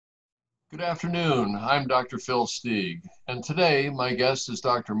Good afternoon. I'm Dr. Phil Stieg, and today my guest is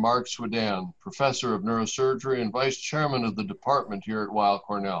Dr. Mark Souweidane, Professor of Neurosurgery and Vice Chairman of the department here at Weill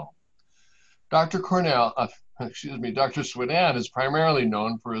Cornell. Dr. Dr. Souweidane is primarily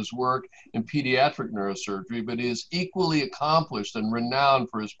known for his work in pediatric neurosurgery, but he is equally accomplished and renowned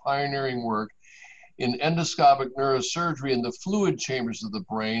for his pioneering work in endoscopic neurosurgery in the fluid chambers of the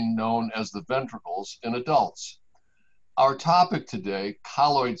brain known as the ventricles in adults. Our topic today,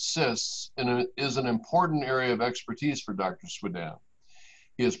 colloid cysts, is an important area of expertise for Dr. Souweidane.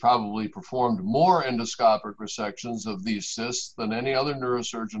 He has probably performed more endoscopic resections of these cysts than any other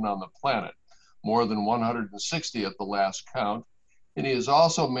neurosurgeon on the planet, more than 160 at the last count, and he is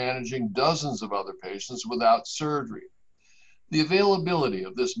also managing dozens of other patients without surgery. The availability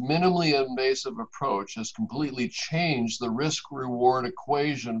of this minimally invasive approach has completely changed the risk-reward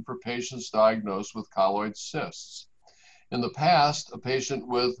equation for patients diagnosed with colloid cysts. In the past, a patient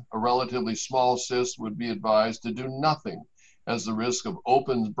with a relatively small cyst would be advised to do nothing, as the risk of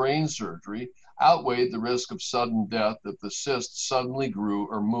open brain surgery outweighed the risk of sudden death if the cyst suddenly grew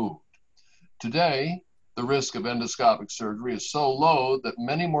or moved. Today, the risk of endoscopic surgery is so low that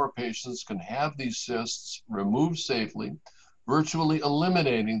many more patients can have these cysts removed safely, virtually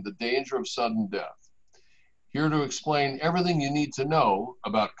eliminating the danger of sudden death. Here to explain everything you need to know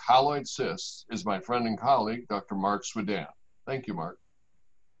about colloid cysts is my friend and colleague, Dr. Mark Souweidane. Thank you, Mark.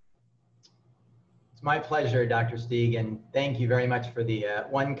 It's my pleasure, Dr. Stieg, and thank you very much for the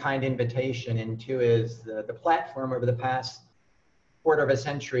one, kind invitation, and two is the platform over the past quarter of a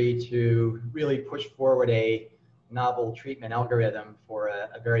century to really push forward a novel treatment algorithm for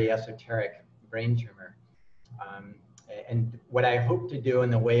a very esoteric brain tumor. And what I hope to do in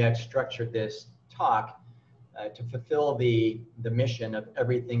the way I've structured this talk to fulfill the mission of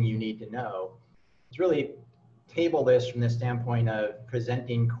everything you need to know is really table this from the standpoint of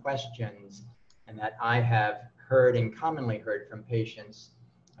presenting questions and that I have heard and commonly heard from patients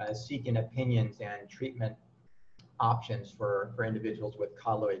seeking opinions and treatment options for individuals with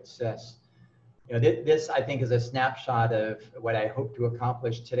colloid cysts. You know, this I think is a snapshot of what I hope to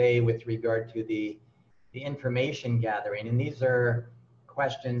accomplish today with regard to the information gathering. And these are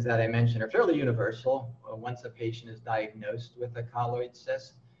questions that I mentioned are fairly universal once a patient is diagnosed with a colloid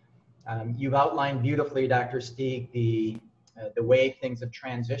cyst. You've outlined beautifully, Dr. Stieg, the way things have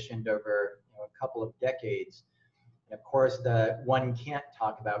transitioned over a couple of decades. And of course, one can't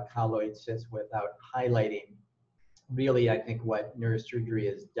talk about colloid cysts without highlighting really, I think, what neurosurgery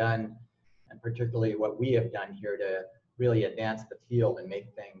has done, and particularly what we have done here to really advance the field and make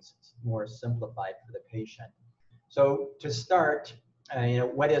things more simplified for the patient. So to start,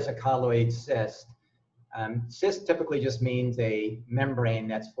 what is a colloid cyst? Cyst typically just means a membrane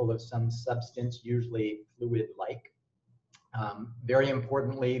that's full of some substance, usually fluid-like. Very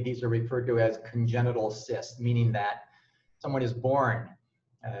importantly, these are referred to as congenital cysts, meaning that someone is born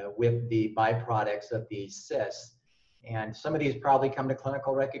with the byproducts of these cysts. And some of these probably come to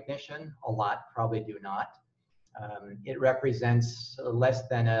clinical recognition, a lot probably do not. It represents less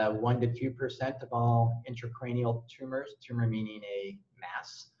than 1 to 2% of all intracranial tumors, tumor meaning a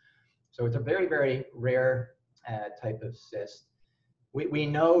mass. So it's a very, very rare type of cyst. We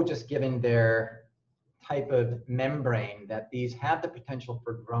know, just given their type of membrane, that these have the potential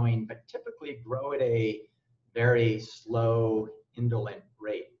for growing, but typically grow at a very slow, indolent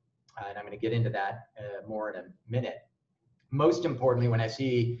rate. And I'm going to get into that more in a minute. Most importantly, when I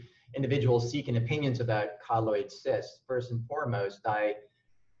see individuals seeking opinions about colloid cysts, first and foremost, I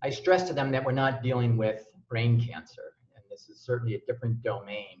stress to them that we're not dealing with brain cancer, and this is certainly a different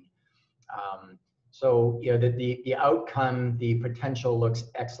domain. So the outcome, the potential looks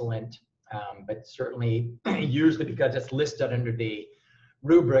excellent, but certainly usually because it's listed under the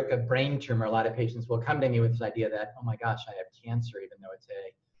rubric of brain tumor, a lot of patients will come to me with this idea that, oh my gosh, I have cancer, even though it's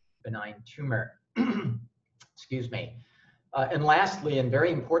a benign tumor. Excuse me. And lastly, and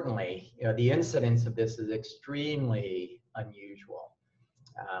very importantly, the incidence of this is extremely unusual.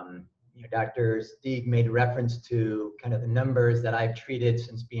 Dr. Stieg made reference to kind of the numbers that I've treated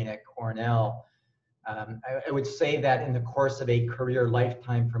since being at Cornell. I would say that in the course of a career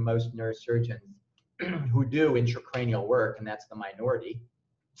lifetime for most neurosurgeons who do intracranial work, and that's the minority,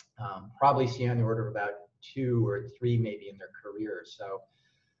 probably see on the order of about 2 or 3 maybe in their careers.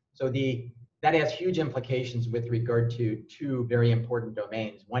 So that has huge implications with regard to 2 very important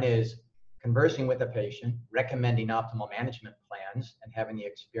domains. One is conversing with a patient, recommending optimal management plans, and having the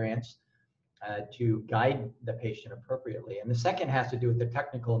experience to guide the patient appropriately. And the second has to do with the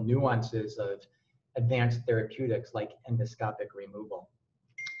technical nuances of advanced therapeutics like endoscopic removal.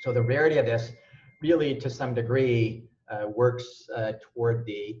 So the rarity of this really, to some degree, works toward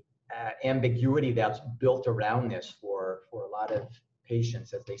the ambiguity that's built around this for a lot of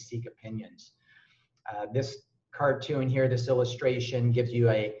patients as they seek opinions. This cartoon here, this illustration, gives you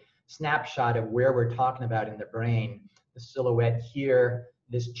a snapshot of where we're talking about in the brain. The silhouette here,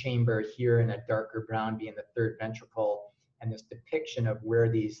 this chamber here in a darker brown being the third ventricle, and this depiction of where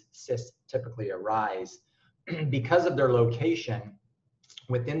these cysts typically arise. Because of their location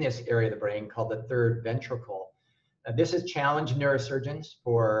within this area of the brain called the third ventricle, this has challenged neurosurgeons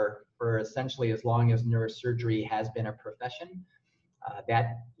for essentially as long as neurosurgery has been a profession.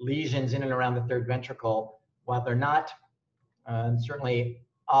 That lesions in and around the third ventricle, while they're not certainly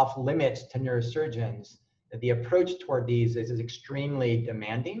off limits to neurosurgeons, the approach toward these is extremely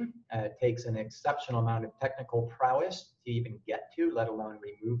demanding. It takes an exceptional amount of technical prowess to even get to, let alone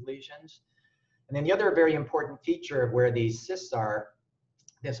remove lesions. And then the other very important feature of where these cysts are,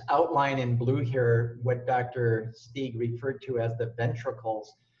 this outline in blue here, what Dr. Stieg referred to as the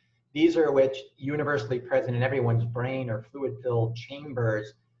ventricles, these are which universally present in everyone's brain are fluid-filled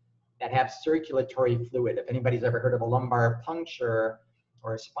chambers that have circulatory fluid. If anybody's ever heard of a lumbar puncture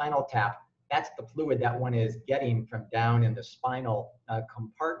or a spinal tap, that's the fluid that one is getting from down in the spinal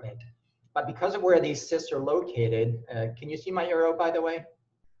compartment. But because of where these cysts are located, can you see my arrow, by the way?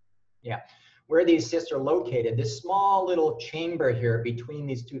 Yeah. Where these cysts are located, this small little chamber here between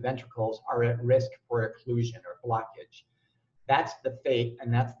these two ventricles are at risk for occlusion or blockage. That's the fate,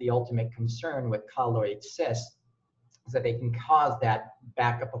 and that's the ultimate concern with colloid cysts, is that they can cause that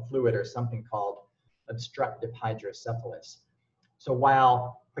backup of fluid or something called obstructive hydrocephalus. So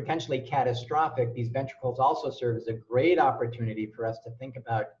while potentially catastrophic, these ventricles also serve as a great opportunity for us to think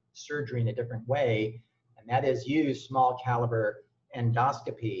about surgery in a different way, and that is use small caliber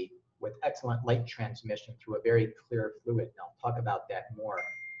endoscopy with excellent light transmission through a very clear fluid. And I'll talk about that more.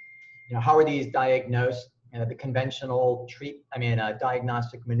 You know, how are these diagnosed? The conventional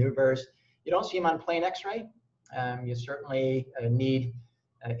diagnostic maneuvers, you don't see them on plain X-ray. You certainly need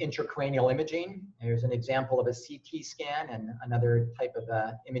intracranial imaging. There's an example of a CT scan and another type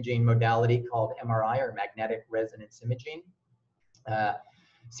of imaging modality called MRI or magnetic resonance imaging.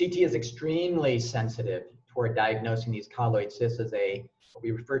 CT is extremely sensitive toward diagnosing these colloid cysts as what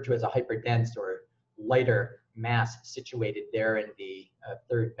we refer to as a hyperdense or lighter mass situated there in the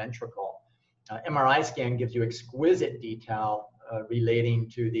third ventricle. MRI scan gives you exquisite detail relating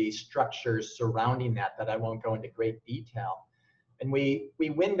to the structures surrounding that I won't go into great detail. And we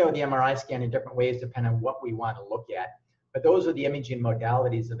window the MRI scan in different ways depending on what we want to look at. But those are the imaging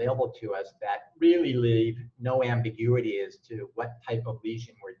modalities available to us that really leave no ambiguity as to what type of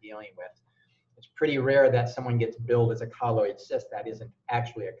lesion we're dealing with. It's pretty rare that someone gets billed as a colloid cyst that isn't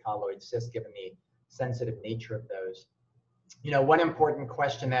actually a colloid cyst given the sensitive nature of those. You know, one important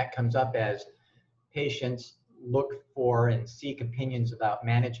question that comes up as patients look for and seek opinions about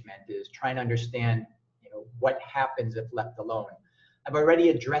management is trying to understand, you know, what happens if left alone. I've already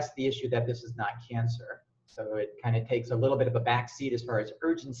addressed the issue that this is not cancer, so it kind of takes a little bit of a backseat as far as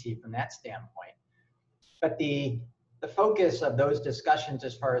urgency from that standpoint. But the focus of those discussions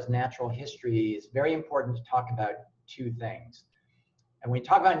as far as natural history is very important to talk about two things. And when we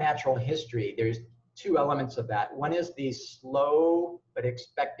talk about natural history, there's two elements of that. One is the slow but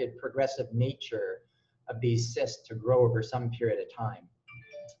expected progressive nature of these cysts to grow over some period of time.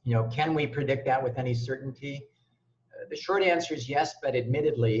 You know, can we predict that with any certainty? The short answer is yes, but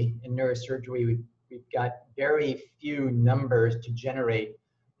admittedly, in neurosurgery, we've got very few numbers to generate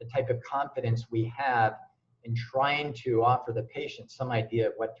the type of confidence we have in trying to offer the patient some idea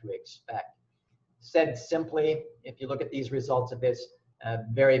of what to expect. Said simply, if you look at these results of this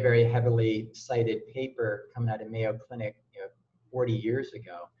very, very heavily cited paper coming out of Mayo Clinic 40 years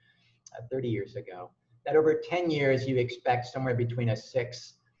ago, 30 years ago, that over 10 years you expect somewhere between a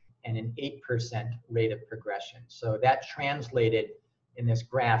 6 and an 8% rate of progression. So that translated in this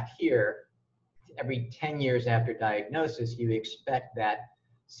graph here, every 10 years after diagnosis, you expect that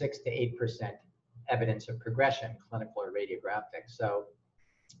 6 to 8% evidence of progression, clinical or radiographic. So,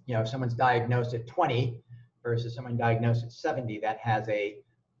 you know, if someone's diagnosed at 20 versus someone diagnosed at 70, that has a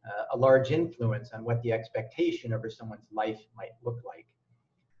large influence on what the expectation over someone's life might look like.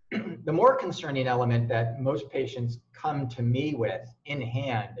 The more concerning element that most patients come to me with in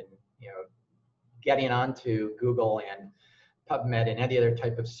hand, and you know, getting onto Google and PubMed and any other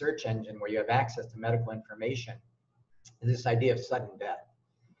type of search engine where you have access to medical information, is this idea of sudden death.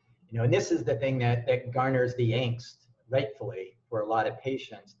 You know, and this is the thing that garners the angst, rightfully, for a lot of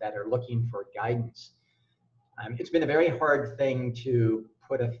patients that are looking for guidance. It's been a very hard thing to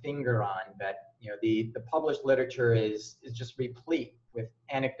put a finger on, but you know, the published literature is just replete with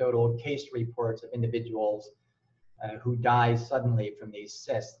anecdotal case reports of individuals who die suddenly from these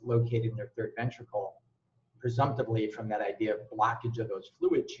cysts located in their third ventricle, presumptively from that idea of blockage of those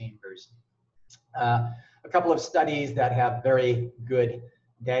fluid chambers. A couple of studies that have very good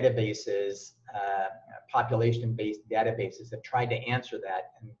databases, population-based databases, have tried to answer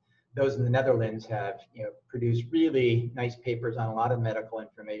that. And those in the Netherlands have produced really nice papers on a lot of medical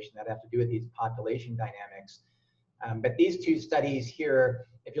information that have to do with these population dynamics. But these two studies here,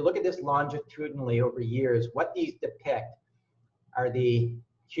 if you look at this longitudinally over years, what these depict are the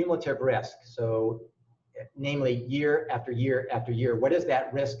cumulative risk. So namely year after year after year, what is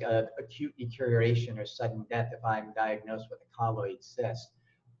that risk of acute deterioration or sudden death if I'm diagnosed with a colloid cyst?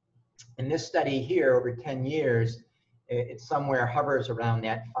 In this study here, over 10 years, it somewhere hovers around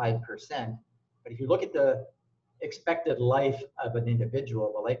that 5%. But if you look at the expected life of an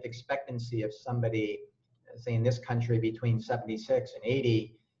individual, the life expectancy of somebody, say in this country, between 76 and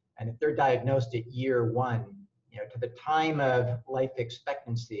 80, and if they're diagnosed at year 1, to the time of life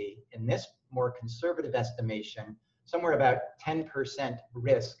expectancy, in this more conservative estimation, somewhere about 10%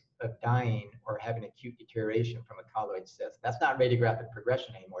 risk of dying or having acute deterioration from a colloid cyst. That's not radiographic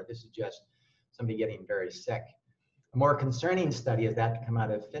progression anymore. This is just somebody getting very sick. A more concerning study is that to come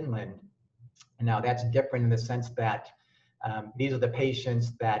out of Finland. And now that's different in the sense that these are the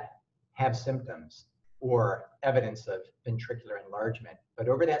patients that have symptoms or evidence of ventricular enlargement. But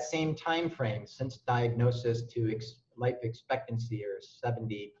over that same time frame, since diagnosis to life expectancy, or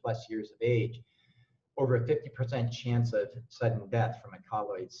 70 plus years of age, over a 50% chance of sudden death from a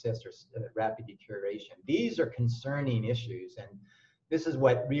colloid cyst or rapid deterioration. These are concerning issues, and this is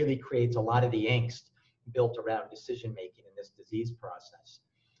what really creates a lot of the angst built around decision-making in this disease process.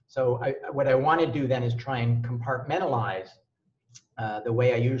 So what I want to do then is try and compartmentalize the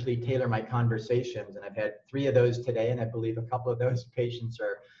way I usually tailor my conversations, and I've had 3 of those today, and I believe a couple of those patients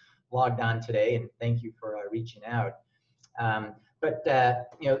are logged on today, and thank you for reaching out. The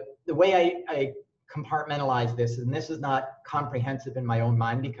way I compartmentalize this, and this is not comprehensive in my own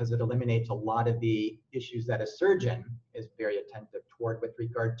mind because it eliminates a lot of the issues that a surgeon is very attentive toward with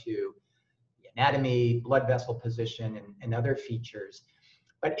regard to the anatomy, blood vessel position, and other features.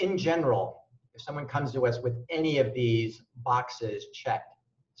 But in general, if someone comes to us with any of these boxes checked,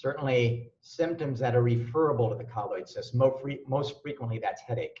 certainly symptoms that are referable to the colloid cyst, most frequently that's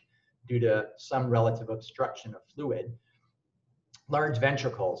headache due to some relative obstruction of fluid. Large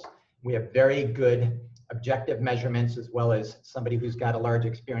ventricles, we have very good objective measurements, as well as somebody who's got a large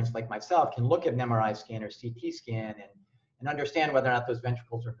experience like myself can look at an MRI scan or CT scan and understand whether or not those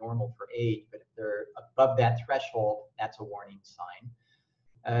ventricles are normal for age. But if they're above that threshold, that's a warning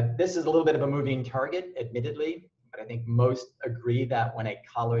sign. This is a little bit of a moving target, admittedly, but I think most agree that when a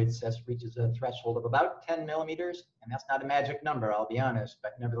colloid cyst reaches a threshold of about 10 millimeters, and that's not a magic number, I'll be honest,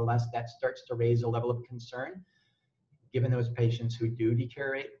 but nevertheless, that starts to raise a level of concern given those patients who do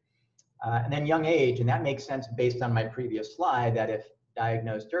deteriorate. And then young age, and that makes sense based on my previous slide, that if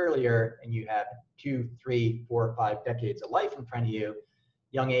diagnosed earlier and you have 2, 3, 4, 5 decades of life in front of you,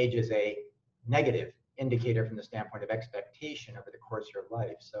 young age is a negative indicator from the standpoint of expectation over the course of your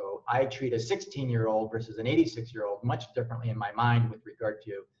life. So I treat a 16-year-old versus an 86-year-old much differently in my mind with regard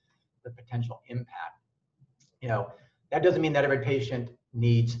to the potential impact. That doesn't mean that every patient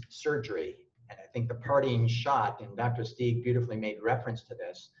needs surgery. And I think the parting shot, and Dr. Stieg beautifully made reference to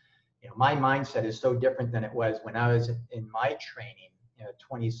this, my mindset is so different than it was when I was in my training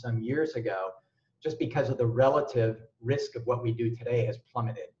 20 some years ago, just because of the relative risk of what we do today has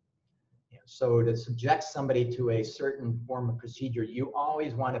plummeted. So to subject somebody to a certain form of procedure, you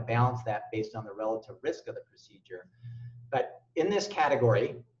always want to balance that based on the relative risk of the procedure. But in this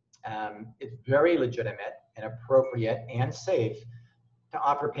category, it's very legitimate and appropriate and safe to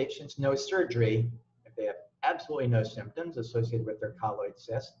offer patients no surgery if they have absolutely no symptoms associated with their colloid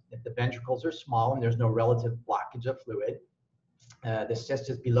cyst, if the ventricles are small and there's no relative blockage of fluid, the cyst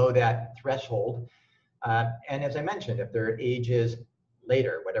is below that threshold, and as I mentioned, if their age is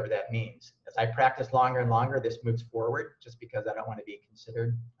later, whatever that means. As I practice longer and longer, this moves forward just because I don't want to be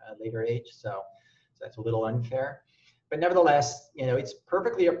considered later age, so that's a little unfair. But nevertheless, it's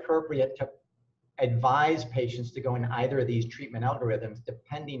perfectly appropriate to advise patients to go in either of these treatment algorithms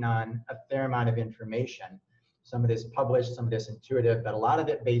depending on a fair amount of information. Some of this published, some of this intuitive, but a lot of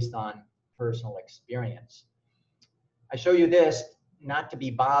it based on personal experience. I show you this not to be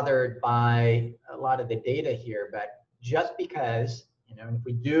bothered by a lot of the data here, but just because, if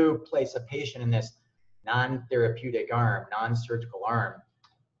we do place a patient in this non-therapeutic arm, non-surgical arm,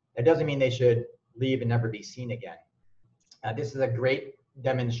 that doesn't mean they should leave and never be seen again. This is a great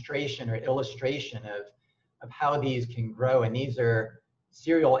demonstration or illustration of how these can grow, and these are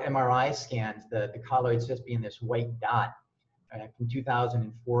serial MRI scans, the colloid cyst being this white dot from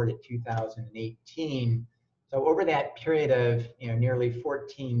 2004 to 2018. So over that period of nearly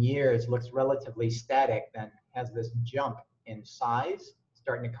 14 years, looks relatively static, then has this jump in size,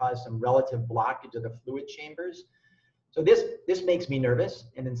 starting to cause some relative blockage of the fluid chambers. So this makes me nervous,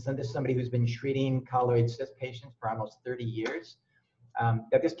 and then this is somebody who's been treating colloid cyst patients for almost 30 years,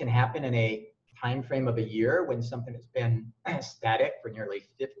 that this can happen in a time frame of a year when something has been static for nearly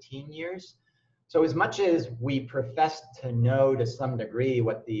 15 years. So as much as we profess to know to some degree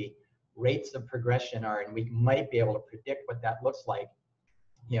what the rates of progression are, and we might be able to predict what that looks like,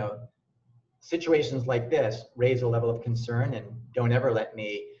 situations like this raise a level of concern, and don't ever let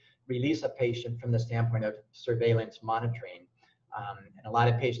me release a patient from the standpoint of surveillance monitoring. And a lot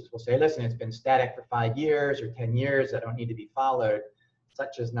of patients will say, listen, it's been static for 5 years or 10 years, I don't need to be followed.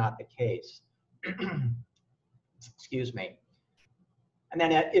 Such is not the case. Excuse me. And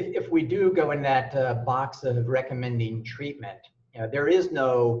then if we do go in that box of recommending treatment, there is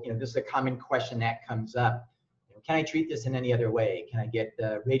no, this is a common question that comes up. Can I treat this in any other way? Can I get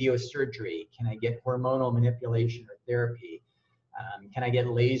radiosurgery? Can I get hormonal manipulation or therapy? Can I get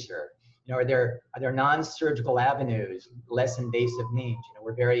laser? Are there non-surgical avenues, less invasive means?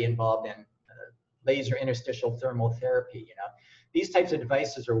 We're very involved in laser interstitial thermal therapy. These types of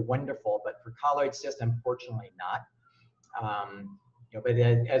devices are wonderful, but for colloid cyst, unfortunately not. But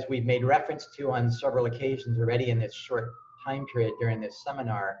as we've made reference to on several occasions already in this short time period during this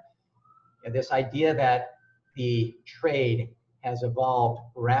seminar, this idea that the trade has evolved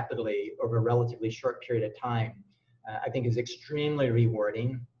rapidly over a relatively short period of time, I think is extremely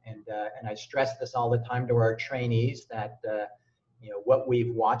rewarding. And I stress this all the time to our trainees that what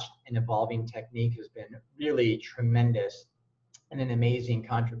we've watched in evolving technique has been really tremendous and an amazing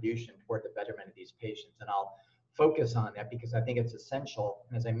contribution toward the betterment of these patients. And I'll focus on that because I think it's essential.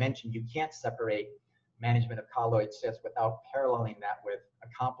 And as I mentioned, you can't separate management of colloid cysts without paralleling that with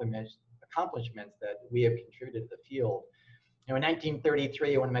accomplishments that we have contributed to the field. In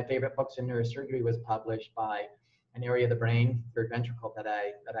 1933, one of my favorite books in neurosurgery was published by an area of the brain, third ventricle, that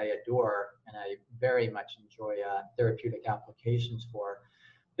I adore and I very much enjoy therapeutic applications for.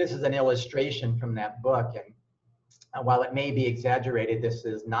 This is an illustration from that book, and while it may be exaggerated, this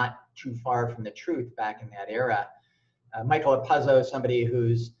is not too far from the truth back in that era. Michael Apuzzo, somebody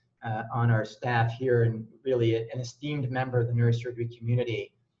who's on our staff here and really an esteemed member of the neurosurgery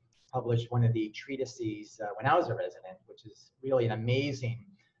community, published one of the treatises when I was a resident, which is really an amazing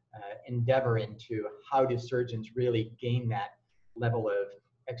endeavor into how do surgeons really gain that level of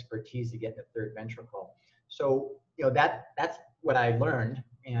expertise to get in the third ventricle. So that's what I learned.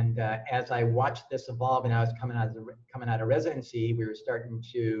 And as I watched this evolve and I was coming out of residency, we were starting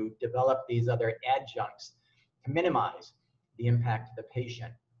to develop these other adjuncts to minimize the impact to the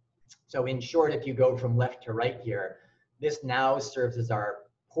patient. So in short, if you go from left to right here, this now serves as our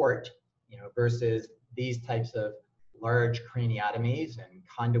port, versus these types of large craniotomies and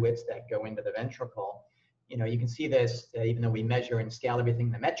conduits that go into the ventricle. You can see this, even though we measure and scale everything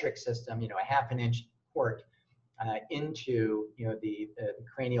in the metric system, a 1/2 inch port into the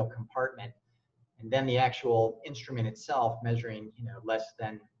cranial compartment, and then the actual instrument itself measuring less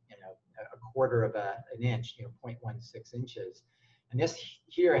than a quarter of an inch, 0.16 inches. And this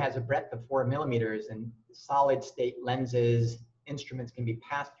here has a breadth of 4 millimeters, and solid state lenses, instruments can be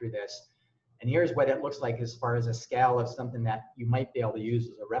passed through this. And here's what it looks like as far as a scale of something that you might be able to use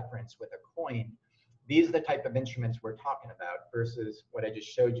as a reference with a coin. These are the type of instruments we're talking about versus what I just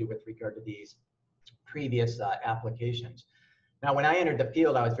showed you with regard to these previous applications. Now, when I entered the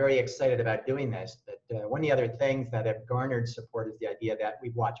field, I was very excited about doing this, but one of the other things that have garnered support is the idea that we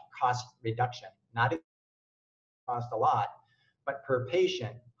watch cost reduction, not cost a lot, but per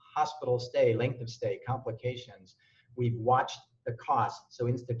patient, hospital stay, length of stay, complications. We've watched the cost, so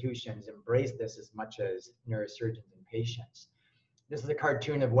institutions embrace this as much as neurosurgeons and patients. This is a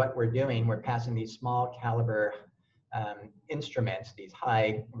cartoon of what we're doing. We're passing these small caliber instruments, these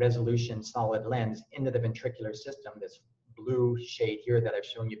high resolution solid lens, into the ventricular system, this blue shade here that I've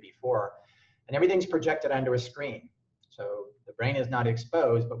shown you before, and everything's projected onto a screen. So the brain is not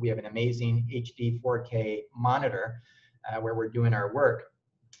exposed, but we have an amazing HD 4K monitor where we're doing our work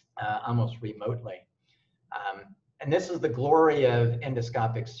almost remotely. And this is the glory of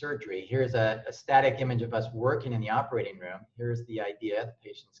endoscopic surgery. Here's a static image of us working in the operating room. Here's the idea, the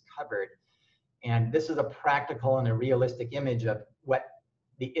patient's covered. And this is a practical and a realistic image of what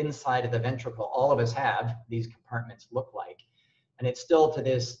the inside of the ventricle, all of us have, these compartments look like. And it's still to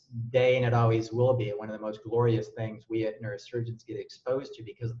this day, and it always will be, one of the most glorious things we at neurosurgeons get exposed to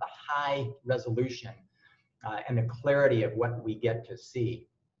because of the high resolution and the clarity of what we get to see.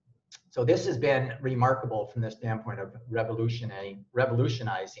 So this has been remarkable from the standpoint of revolutionizing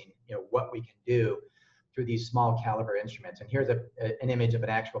what we can do through these small caliber instruments. And here's an image of an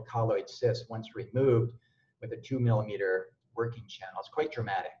actual colloid cyst once removed with a 2 millimeter working channel. It's quite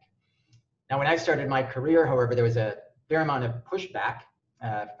dramatic. Now, when I started my career, however, there was a fair amount of pushback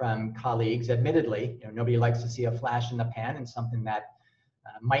from colleagues. Admittedly, nobody likes to see a flash in the pan and something that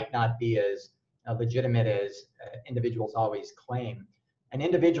might not be as legitimate as individuals always claim. And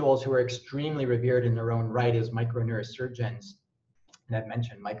individuals who are extremely revered in their own right as microneurosurgeons, and I've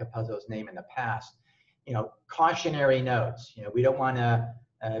mentioned Micah Puzzo's name in the past, cautionary notes. We don't want to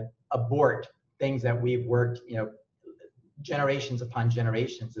abort things that we've worked, generations upon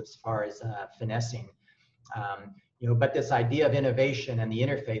generations as far as finessing. But this idea of innovation and the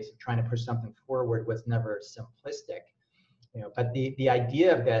interface of trying to push something forward was never simplistic. But the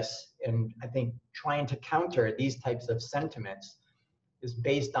idea of this, and I think trying to counter these types of sentiments, is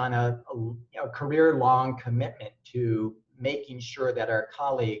based on a career-long commitment to making sure that our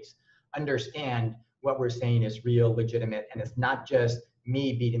colleagues understand what we're saying is real, legitimate, and it's not just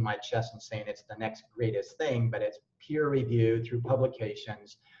me beating my chest and saying it's the next greatest thing, but it's peer-reviewed through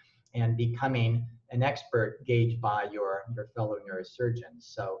publications and becoming an expert gauged by your fellow neurosurgeons.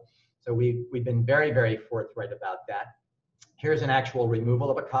 So we've been very, very forthright about that. Here's an actual removal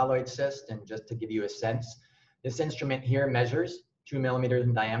of a colloid cyst, and just to give you a sense, this instrument here measures 2 millimeters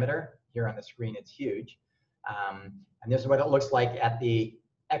in diameter. Here on the screen, it's huge. And this is what it looks like at the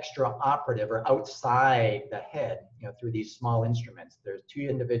extra-operative or outside the head, through these small instruments. There's 2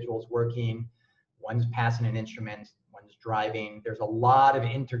 individuals working, one's passing an instrument, one's driving. There's a lot of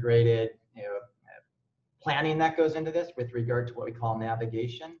integrated planning that goes into this with regard to what we call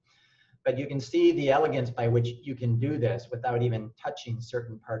navigation. But you can see the elegance by which you can do this without even touching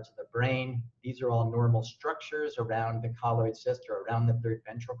certain parts of the brain. These are all normal structures around the colloid cyst or around the third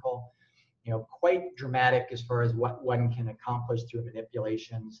ventricle. Quite dramatic as far as what one can accomplish through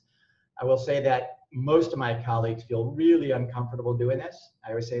manipulations. I will say that most of my colleagues feel really uncomfortable doing this. I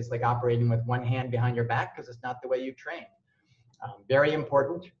always say it's like operating with one hand behind your back because it's not the way you've trained. Very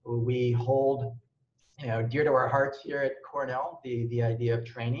important. We hold dear to our hearts here at Cornell the idea of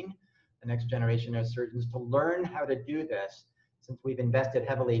training the next generation of surgeons to learn how to do this, since we've invested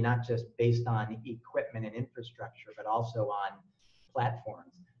heavily not just based on equipment and infrastructure, but also on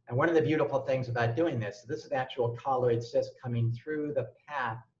platforms. And one of the beautiful things about doing this is an actual colloid cyst coming through the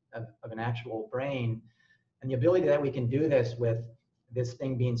path of an actual brain, and the ability that we can do this with this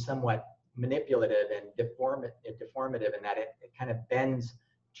thing being somewhat manipulative and deformative, and that it kind of bends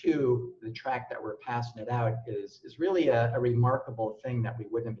to the track that we're passing it out is really a remarkable thing that we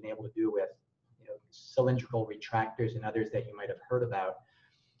wouldn't have been able to do with cylindrical retractors and others that you might have heard about.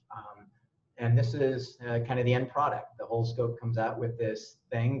 And this is kind of the end product. The whole scope comes out with this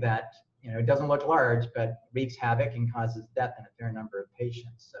thing that it doesn't look large, but wreaks havoc and causes death in a fair number of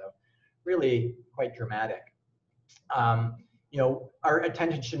patients. So really quite dramatic. Our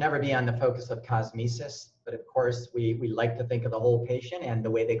attention should never be on the focus of cosmesis, but of course we like to think of the whole patient and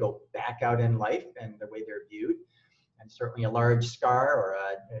the way they go back out in life and the way they're viewed. And certainly a large scar or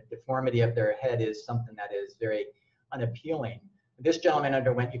a deformity of their head is something that is very unappealing. This gentleman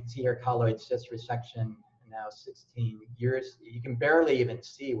underwent, you can see here, colloid cyst resection, now 16 years. You can barely even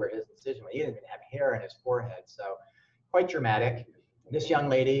see where his incision was. He didn't even have hair in his forehead, so quite dramatic. This young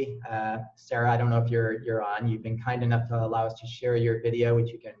lady, Sarah, I don't know if you're on. You've been kind enough to allow us to share your video, which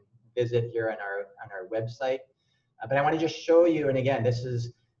you can visit here on our website. But I want to just show you, and again, this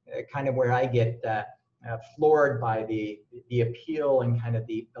is kind of where I get floored by the appeal and kind of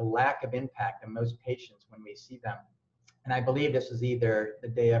the lack of impact in most patients when we see them. And I believe this is either the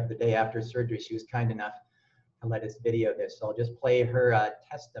day after surgery. She was kind enough to let us video this. So I'll just play her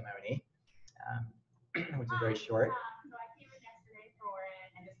testimony, which is very short. So I came in yesterday for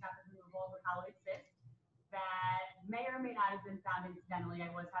an endoscopic removal of a colloid cyst that may or may not have been found incidentally. I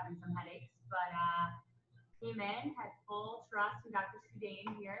was having some headaches, but came in, had full trust in Dr.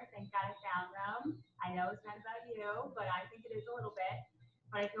 Souweidane here. Thank God I found them. I know it's not about you, but I think it is a little bit.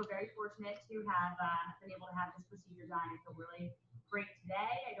 But I feel very fortunate to have been able to have this procedure done. I feel really great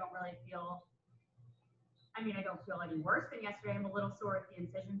today. I don't feel any worse than yesterday. I'm a little sore at the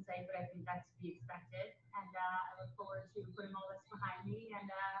incision site, but I think that's to be expected. And I look forward to putting all this behind me and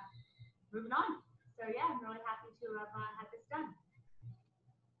moving on. So yeah, I'm really happy to have had this done.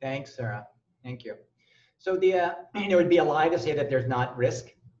 Thanks, Sarah. Thank you. So it would be a lie to say that there's not risk.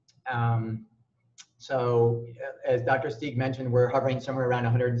 So as Dr. Stieg mentioned, we're hovering somewhere around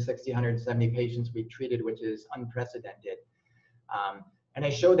 160, 170 patients we've treated, which is unprecedented. And I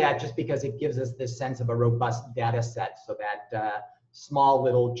show that just because it gives us this sense of a robust data set so that small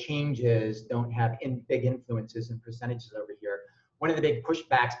little changes don't have big influences in percentages over here. One of the big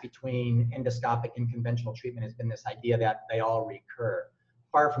pushbacks between endoscopic and conventional treatment has been this idea that they all recur.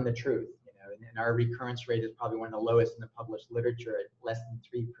 Far from the truth. You know, and our recurrence rate is probably one of the lowest in the published literature at less than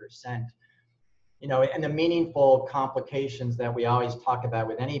 3%. You know, and the meaningful complications that we always talk about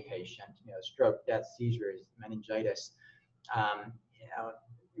with any patient, you know, stroke, death, seizures, meningitis, you know,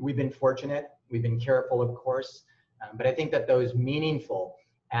 we've been fortunate, we've been careful, of course, but I think that those meaningful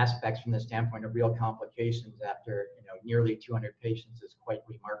aspects from the standpoint of real complications after, you know, nearly 200 patients is quite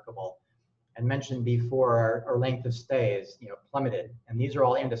remarkable. And mentioned before, our length of stay is, you know, plummeted, and these are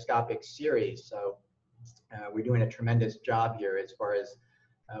all endoscopic series, so we're doing a tremendous job here as far as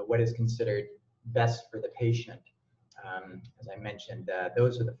what is considered best for the patient. As I mentioned,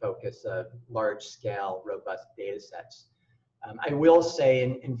 those are the focus of large-scale, robust data sets. I will say,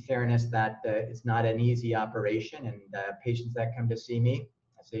 in fairness, that it's not an easy operation, and patients that come to see me,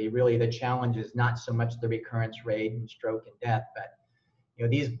 I say really the challenge is not so much the recurrence rate and stroke and death, but you know,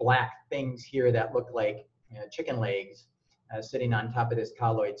 these black things here that look like, you know, chicken legs sitting on top of this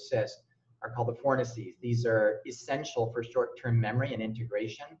colloid cyst are called the fornices. These are essential for short-term memory and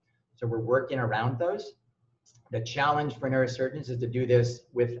integration. So we're working around those. The challenge for neurosurgeons is to do this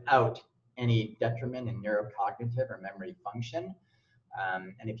without any detriment in neurocognitive or memory function.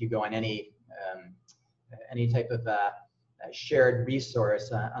 And if you go on any type of shared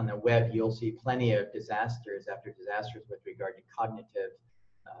resource on the web, you'll see plenty of disasters after disasters with regard to cognitive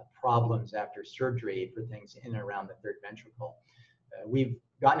problems after surgery for things in and around the third ventricle. We've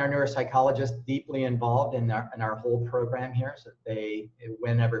gotten our neuropsychologists deeply involved in our whole program here, so that they,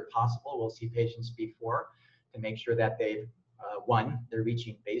 whenever possible, will see patients before to make sure that they've, one, they're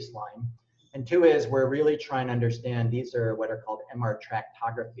reaching baseline, and two is we're really trying to understand, these are what are called MR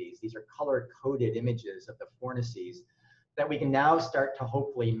tractographies. These are color-coded images of the fornices that we can now start to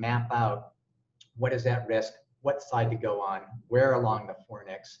hopefully map out what is at risk, what side to go on, where along the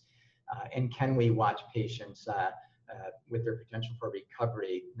fornix, and can we watch patients with their potential for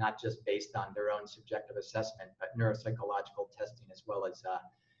recovery, not just based on their own subjective assessment, but neuropsychological testing as well as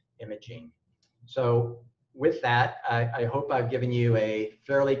imaging. So with that, I hope I've given you a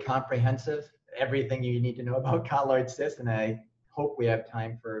fairly comprehensive, everything you need to know about colloid cysts, and I hope we have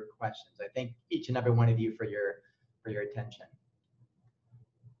time for questions. I thank each and every one of you for your attention.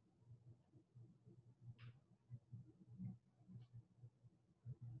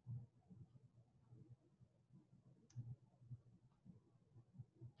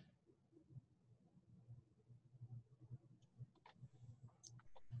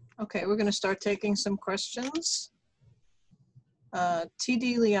 Okay, we're going to start taking some questions.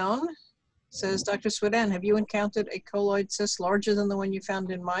 TD Leon says, Dr. Souweidane, have you encountered a colloid cyst larger than the one you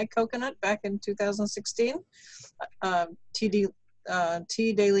found in my coconut back in 2016? T.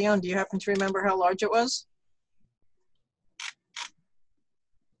 De Leon, do you happen to remember how large it was?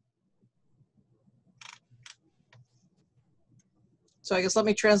 So I guess let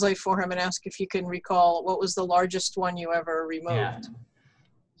me translate for him and ask if you can recall what was the largest one you ever removed. Yeah.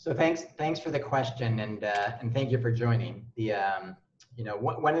 So thanks for the question, and thank you for joining. The you know,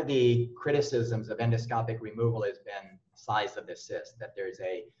 one of the criticisms of endoscopic removal has been size of the cyst, that there's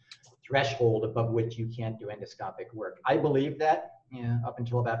a threshold above which you can't do endoscopic work. I believe that, you know, up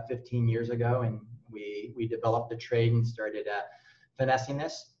until about 15 years ago, and we developed a trade and started finessing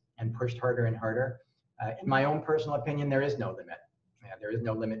this and pushed harder and harder. In my own personal opinion, there is no limit. There is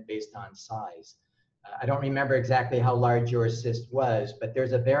no limit based on size. I don't remember exactly how large your cyst was, but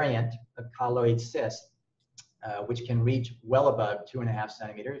there's a variant of colloid cyst which can reach well above 2.5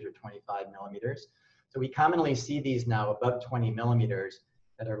 centimeters or 25 millimeters. So we commonly see these now above 20 millimeters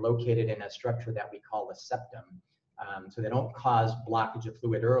that are located in a structure that we call a septum. So they don't cause blockage of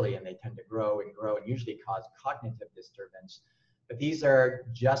fluid early, and they tend to grow and usually cause cognitive disturbance. But these are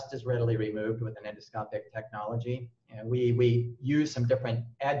just as readily removed with an endoscopic technology. And we use some different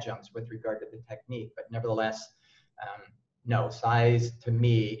adjuncts with regard to the technique, but nevertheless, no, size to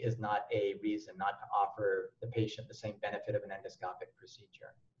me is not a reason not to offer the patient the same benefit of an endoscopic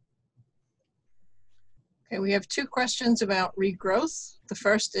procedure. Okay, we have two questions about regrowth. The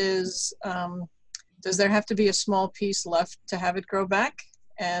first is, does there have to be a small piece left to have it grow back?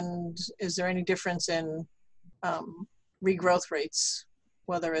 And is there any difference in regrowth rates,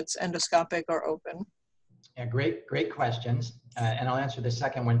 whether it's endoscopic or open? Yeah, great questions. And I'll answer the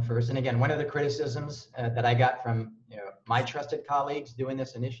second one first. And again, one of the criticisms that I got from my trusted colleagues doing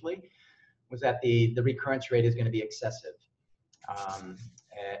this initially was that the recurrence rate is going to be excessive.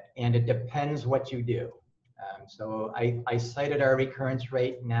 And it depends what you do. So I cited our recurrence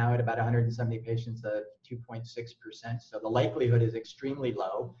rate now at about 170 patients of 2.6%. So the likelihood is extremely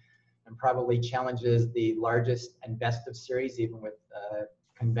low and probably challenges the largest and best of series, even with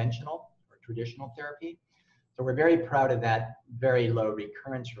conventional or traditional therapy. So we're very proud of that very low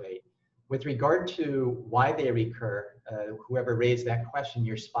recurrence rate. With regard to why they recur, whoever raised that question,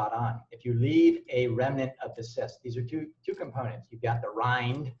 you're spot on. If you leave a remnant of the cyst, these are two components. You've got the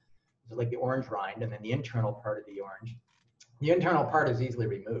rind, like the orange rind, and then the internal part of the orange. The internal part is easily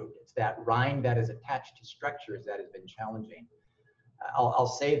removed. It's that rind that is attached to structures that has been challenging. I'll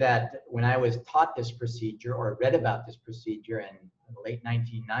say that when I was taught this procedure or read about this procedure in the late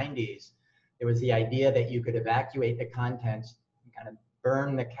 1990s, there was the idea that you could evacuate the contents and kind of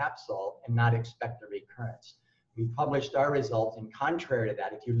burn the capsule and not expect a recurrence. We published our results, and contrary to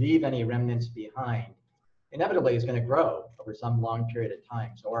that, if you leave any remnants behind, inevitably it's going to grow over some long period of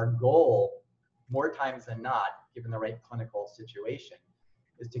time. So our goal, more times than not, given the right clinical situation,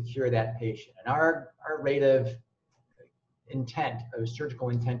 is to cure that patient. And our rate of surgical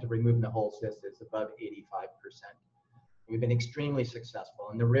intent of removing the whole cyst is above 85%. We've been extremely successful.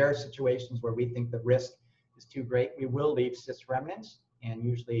 In the rare situations where we think the risk is too great, we will leave cyst remnants and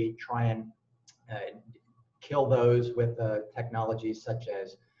usually try and kill those with technologies such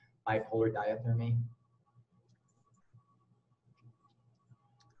as bipolar diathermy.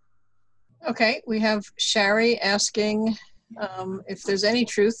 Okay, we have Shari asking if there's any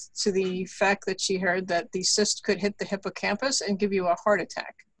truth to the fact that she heard that the cyst could hit the hippocampus and give you a heart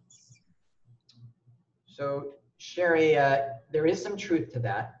attack. So Shari, there is some truth to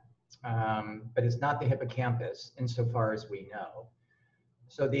that, but it's not the hippocampus insofar as we know.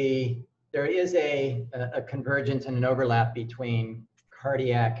 So there is a convergence and an overlap between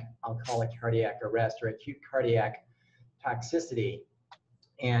cardiac, I'll call it cardiac arrest or acute cardiac toxicity,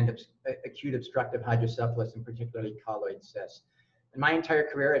 and acute obstructive hydrocephalus, and particularly colloid cysts. In my entire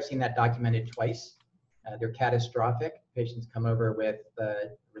career, I've seen that documented twice. They're catastrophic. Patients come over with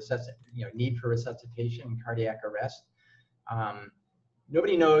need for resuscitation and cardiac arrest.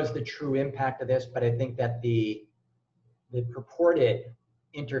 Nobody knows the true impact of this, but I think that the purported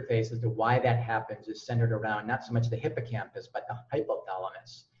interface as to why that happens is centered around not so much the hippocampus, but the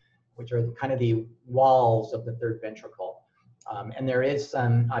hypothalamus, which are kind of the walls of the third ventricle. And there is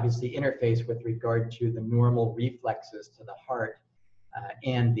some, obviously, interface with regard to the normal reflexes to the heart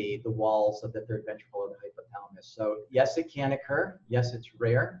and the walls of the third ventricle of the hypothalamus. So yes, it can occur. Yes, it's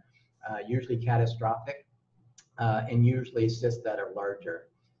rare, usually catastrophic, and usually cysts that are larger.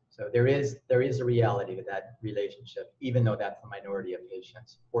 So there is a reality to that relationship, even though that's the minority of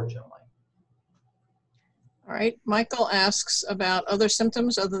patients, fortunately. All right, Michael asks about other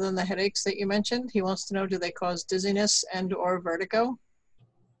symptoms other than the headaches that you mentioned. He wants to know, do they cause dizziness and or vertigo?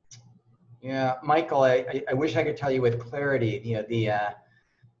 Yeah, Michael, I wish I could tell you with clarity,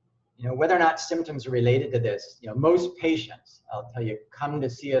 whether or not symptoms are related to this. Most patients, I'll tell you, come to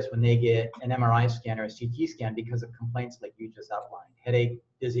see us when they get an MRI scan or a CT scan because of complaints like you just outlined: headache,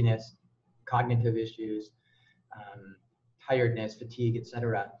 dizziness, cognitive issues, tiredness, fatigue,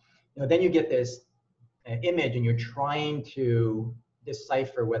 etc. Then you get this image and you're trying to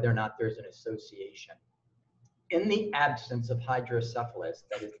decipher whether or not there's an association. In the absence of hydrocephalus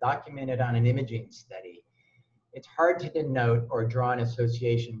that is documented on an imaging study, it's hard to denote or draw an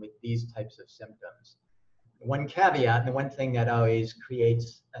association with these types of symptoms. One caveat, and the one thing that always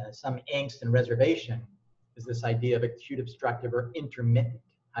creates some angst and reservation, is this idea of acute obstructive or intermittent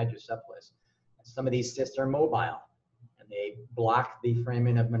hydrocephalus. Some of these cysts are mobile, and they block the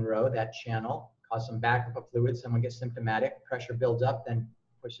foramen of Monroe, that channel, cause some backup of fluid. Someone gets symptomatic, pressure builds up, then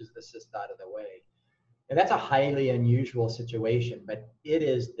pushes the cyst out of the way. And that's a highly unusual situation, but it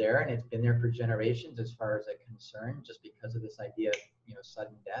is there, and it's been there for generations as far as I'm concerned, just because of this idea of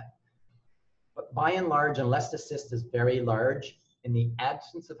sudden death. But by and large, unless the cyst is very large, in the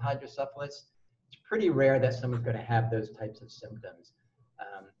absence of hydrocephalus, it's pretty rare that someone's going to have those types of symptoms.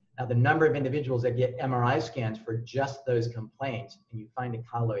 Now, the number of individuals that get MRI scans for just those complaints, and you find a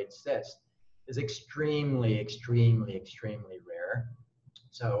colloid cyst, is extremely, extremely, extremely rare.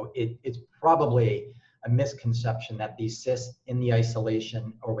 So it's probably a misconception that these cysts in the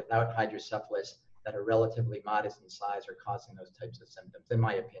isolation or without hydrocephalus that are relatively modest in size are causing those types of symptoms, in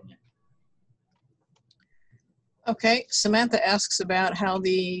my opinion. Okay, Samantha asks about how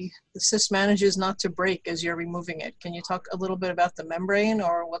the cyst manages not to break as you're removing it. Can you talk a little bit about the membrane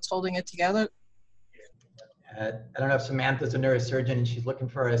or what's holding it together? I don't know if Samantha's a neurosurgeon and she's looking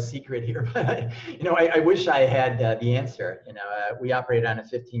for a secret here, but I wish I had the answer. We operated on a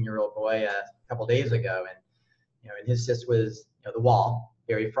 15-year-old boy a couple days ago, and his cyst was the wall,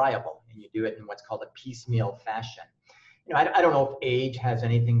 very friable. and you do it in what's called a piecemeal fashion. I don't know if age has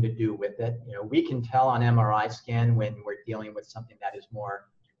anything to do with it. We can tell on MRI scan when we're dealing with something that is more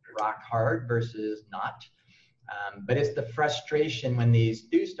rock hard versus not. But it's the frustration when these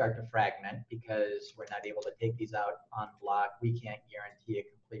do start to fragment because we're not able to take these out on block. We can't guarantee a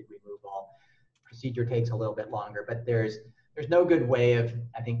complete removal. Procedure takes a little bit longer, but there's no good way of,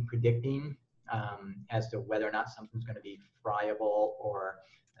 I think, predicting as to whether or not something's going to be friable or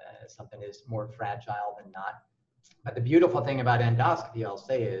something is more fragile than not. But the beautiful thing about endoscopy, I'll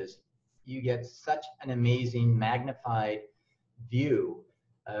say, is you get such an amazing magnified view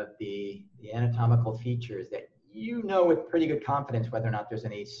of the anatomical features that with pretty good confidence whether or not there's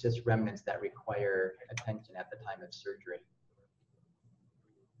any cyst remnants that require attention at the time of surgery.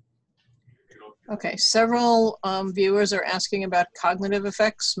 Okay, several viewers are asking about cognitive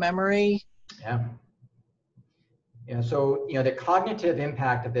effects, memory. Yeah. So, the cognitive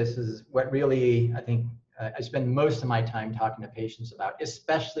impact of this is what really, I think, I spend most of my time talking to patients about,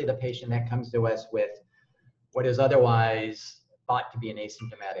 especially the patient that comes to us with what is otherwise thought to be an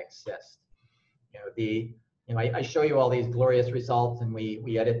asymptomatic cyst. I show you all these glorious results and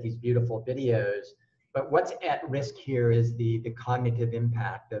we edit these beautiful videos, but what's at risk here is the cognitive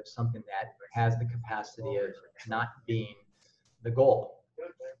impact of something that has the capacity of not being the goal.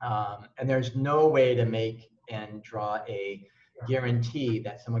 And there's no way to make and draw a guarantee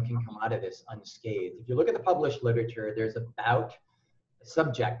that someone can come out of this unscathed. If you look at the published literature, there's about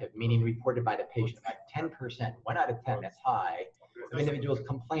subjective, meaning reported by the patient, about 10%, 1 out of 10, that's high, of individuals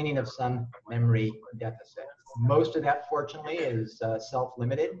complaining of some memory deficit. Most of that, fortunately, is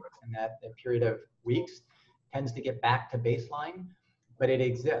self-limited, and that period of weeks tends to get back to baseline, but it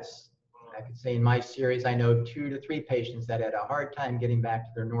exists. I could say in my series, I know 2 to 3 patients that had a hard time getting back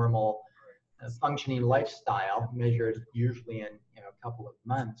to their normal functioning lifestyle, measured usually in a couple of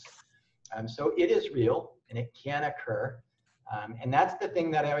months. So it is real, and it can occur. And that's the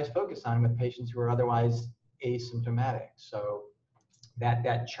thing that I always focus on with patients who are otherwise asymptomatic. So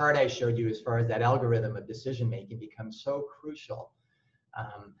that chart I showed you as far as that algorithm of decision-making becomes so crucial.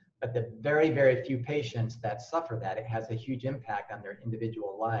 But the very, very few patients that suffer that, it has a huge impact on their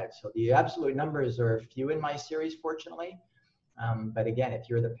individual lives. So the absolute numbers are few in my series, fortunately. But again, if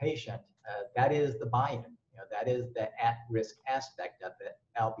you're the patient, that is the buy-in. That is the at-risk aspect of it,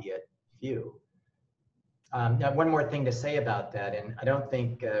 albeit few. Now, one more thing to say about that, and I don't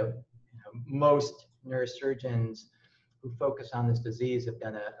think most neurosurgeons who focus on this disease have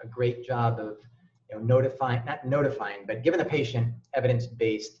done a great job of not notifying, but giving the patient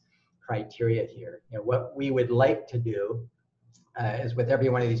evidence-based criteria here. What we would like to do is with every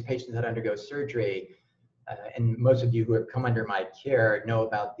one of these patients that undergo surgery, and most of you who have come under my care know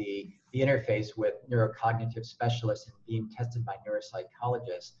about the interface with neurocognitive specialists and being tested by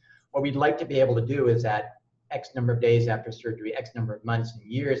neuropsychologists. What we'd like to be able to do is at X number of days after surgery, X number of months and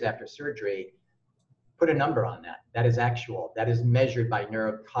years after surgery, put a number on that. That is actual. That is measured by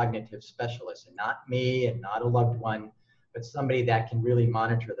neurocognitive specialists, and not me and not a loved one, but somebody that can really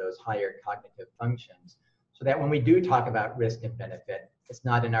monitor those higher cognitive functions. So that when we do talk about risk and benefit, it's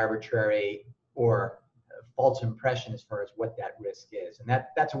not an arbitrary or false impression as far as what that risk is. And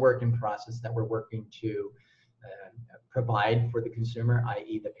that's a work in process that we're working to provide for the consumer,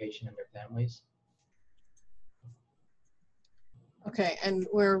 i.e. the patient and their families. Okay, and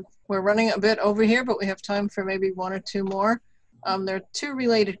we're running a bit over here, but we have time for maybe 1 or 2 more. There are 2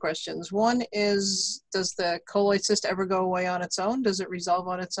 related questions. One is, does the colloid cyst ever go away on its own? Does it resolve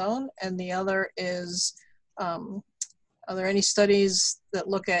on its own? And the other is, are there any studies that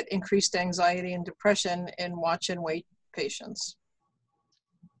look at increased anxiety and depression in watch and wait patients?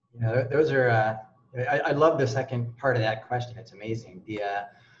 Those are, I love the second part of that question. It's amazing.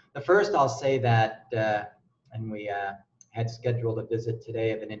 The first, I'll say that, and we had scheduled a visit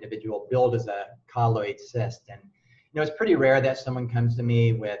today of an individual billed as a colloid cyst. And it's pretty rare that someone comes to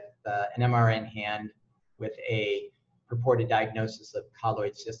me with an MRI in hand with a purported diagnosis of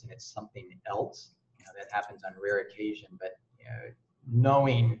colloid cyst and it's something else. That happens on rare occasion, but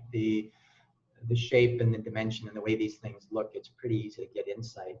knowing the shape and the dimension and the way these things look, it's pretty easy to get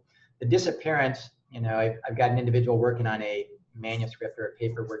insight. The disappearance, I've got an individual working on a manuscript or a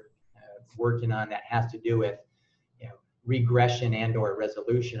paper working on that has to do with regression and or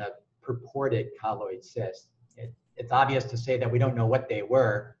resolution of purported colloid cysts. It's obvious to say that we don't know what they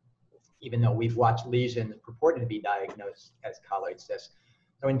were, even though we've watched lesions purported to be diagnosed as colloid cysts.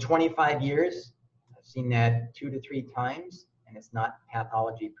 So in 25 years, I've seen that 2 to 3 times, and it's not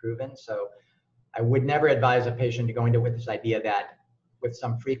pathology proven. So I would never advise a patient to go into with this idea that with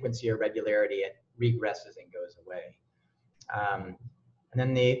some frequency or regularity, it regresses and goes away. And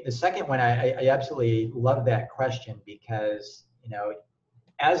then the second one, I absolutely love that question because, you know,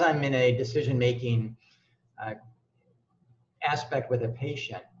 as I'm in a decision-making aspect with a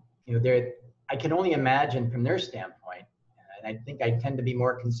patient, you know, I can only imagine from their standpoint, and I think I tend to be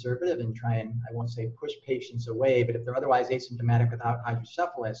more conservative and try and, I won't say push patients away, but if they're otherwise asymptomatic without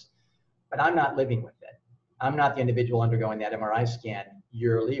hydrocephalus, but I'm not living with it. I'm not the individual undergoing that MRI scan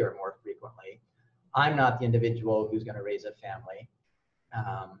yearly or more frequently. I'm not the individual who's going to raise a family.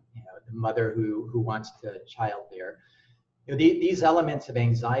 You know, the mother who wants to child bear. You know, these elements of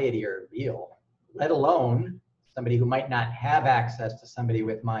anxiety are real, let alone somebody who might not have access to somebody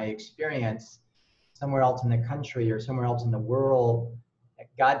with my experience somewhere else in the country or somewhere else in the world.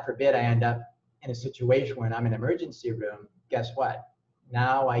 God forbid I end up in a situation where I'm in an emergency room. Guess what?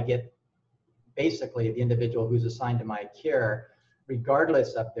 Now I get basically the individual who's assigned to my care,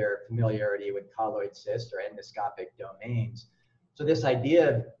 regardless of their familiarity with colloid cysts or endoscopic domains. So this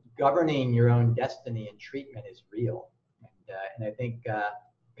idea of governing your own destiny in treatment is real. And I think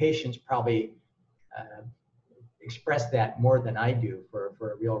patients probably express that more than I do for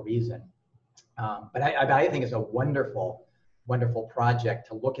a real reason. But I think it's a wonderful, wonderful project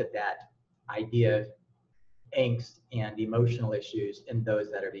to look at that idea of angst and emotional issues in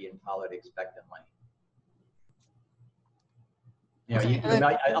those that are being followed expectantly. You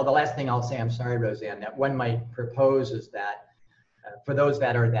know, the last thing I'll say, I'm sorry, Roseanne, that one might propose is that for those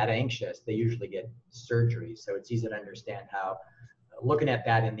that are that anxious, they usually get surgery. So it's easy to understand how looking at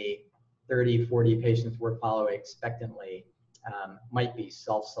that in the 30, 40 patients we're following expectantly might be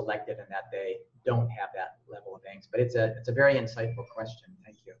self-selected and that they don't have that level of angst. But it's a very insightful question.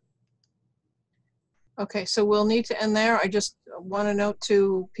 Thank you. Okay, so we'll need to end there. I just want to note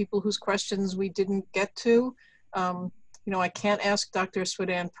to people whose questions we didn't get to, you know, I can't ask Dr.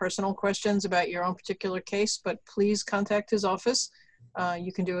 Souweidane personal questions about your own particular case, but please contact his office.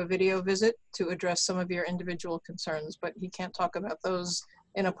 You can do a video visit to address some of your individual concerns, but he can't talk about those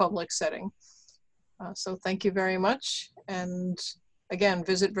in a public setting. So thank you very much. And again,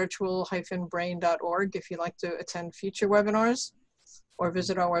 visit virtual-brain.org if you'd like to attend future webinars, or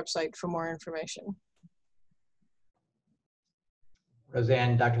visit our website for more information.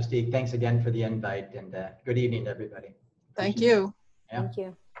 Roseanne, Dr. Stieg, thanks again for the invite, and good evening to everybody. Thank you. Yeah. Thank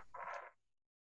you.